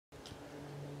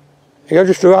You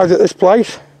just arrived at this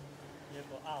place.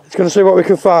 It's going to see what we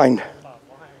can find.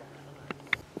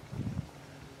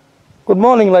 Good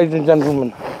morning, ladies and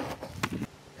gentlemen.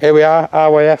 Here we are,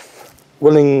 RAF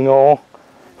wellingore.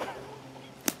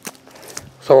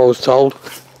 So I was told.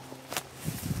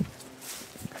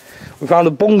 We found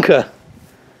a bunker.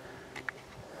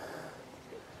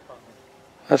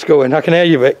 Let's go in. I can hear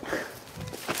you, Vic.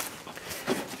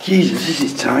 Jesus, this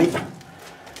is tight.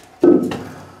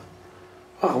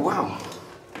 Oh wow.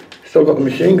 Still got the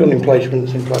machine gun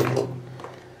emplacements in place. Look.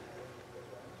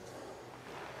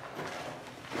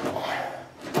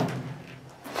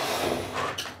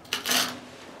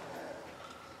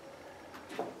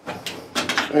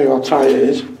 Show you how tight it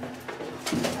is.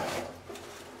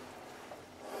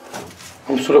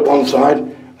 I'm stood at one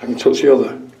side, I can touch the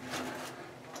other.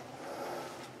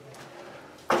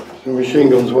 The machine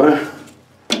guns were.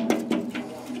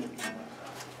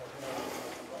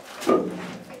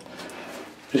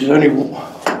 This is only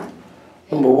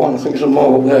number one. I think there's some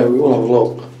more up there. We will have a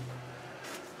look.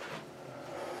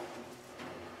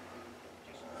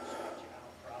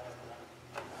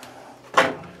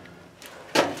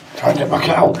 Try and get back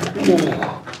out.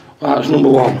 That's number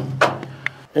one.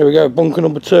 Here we go, bunker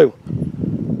number two.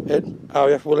 At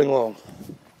RAF Wellingore.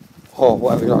 Or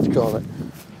whatever you like to call it.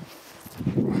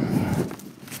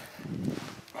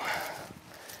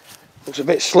 Looks a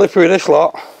bit slippery, this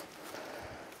lot.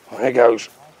 Oh, there it goes.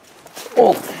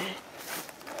 Oh.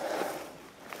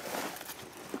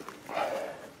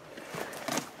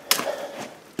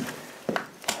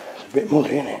 It's a bit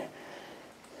muddy, isn't it?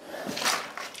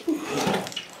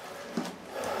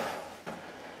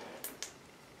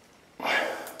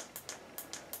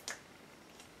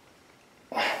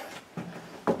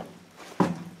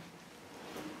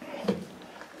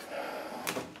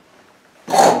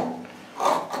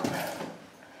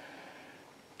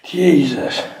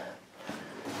 Jesus.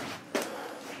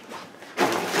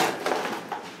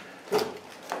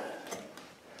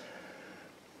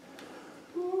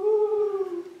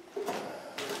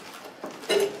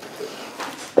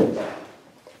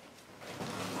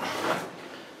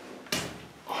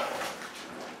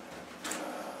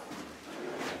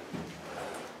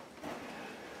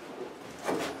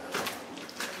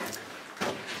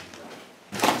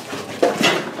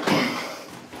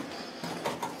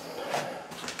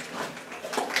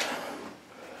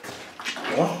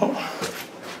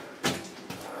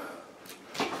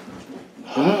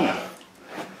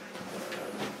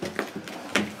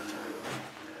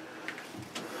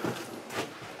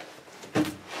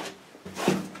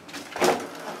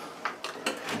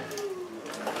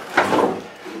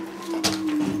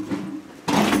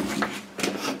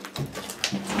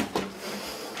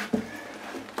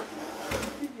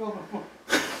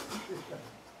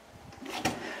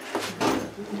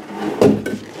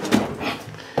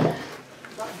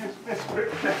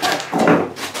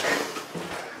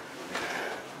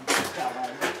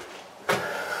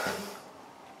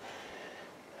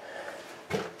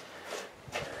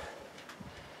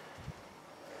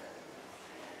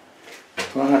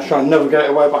 Right, let's try and navigate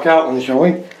our way back out then, shall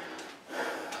we?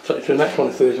 Take you to the next one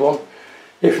if there is one.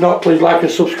 If not, please like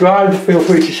and subscribe, feel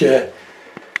free to share.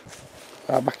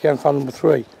 Right, back again, found number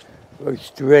three. Very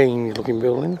strange looking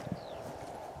building.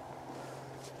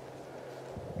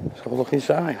 Let's have a look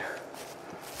inside.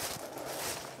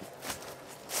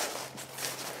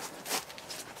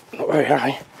 Not very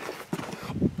high.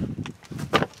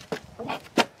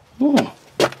 Oh.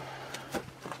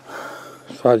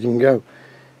 As far as you can go.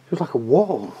 It's like a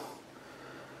wall.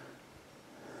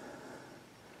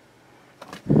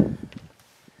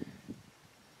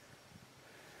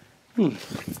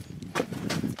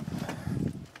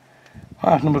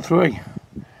 That's number three.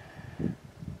 You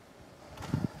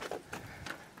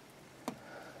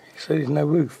see there's no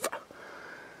roof.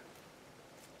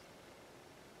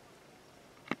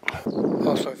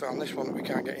 Also found this one that we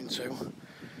can't get into.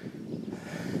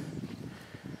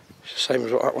 It's the same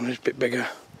as what that one is, a bit bigger.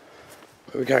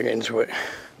 But we can't get into it.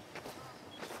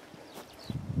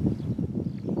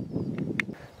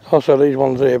 Also these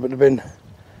ones here, but they've been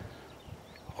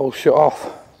all shut off.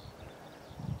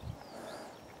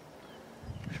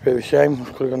 It's a bit of a shame.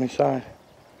 Let's click on this side.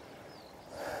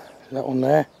 That one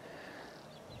there.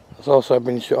 That's also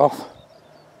been shut off.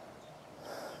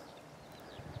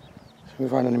 See if we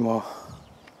find any more.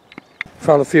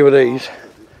 Found a few of these,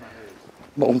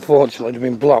 but unfortunately they've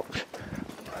been blocked.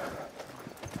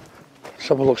 Let's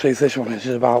have a look, see if this one is.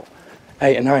 There's about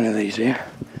 8 or 9 of these here.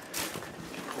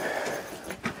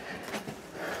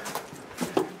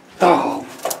 Oh!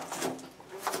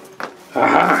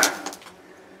 Aha!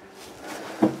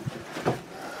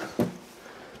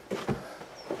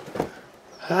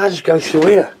 I just go through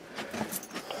here.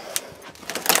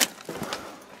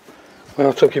 Where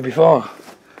I took you before.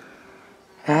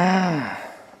 Ah.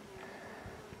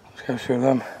 Let's go through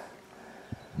them.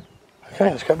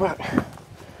 Okay, let's go back.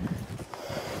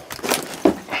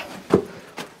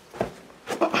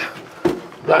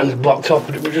 That end's blocked off,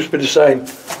 but it would just be the same.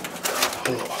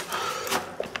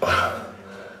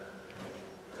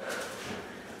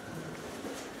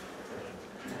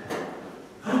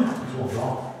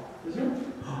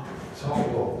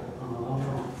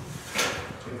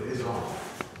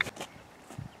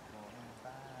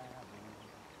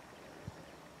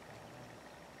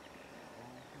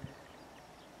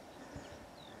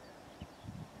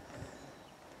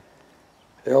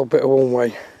 The old bit of one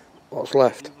way, what's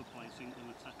left.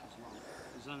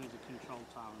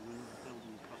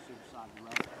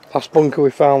 Last bunker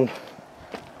we found,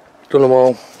 done them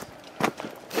all,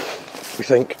 we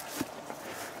think.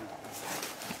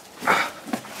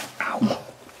 Ow.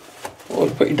 Oh,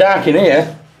 it's pretty dark in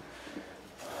here.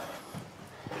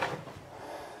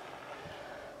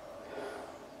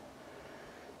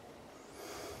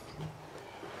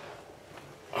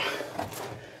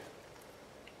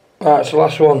 Right, it's the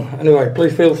last one. Anyway,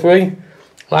 please feel free,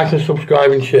 like and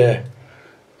subscribe and share.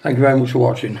 Thank you very much for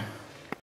watching.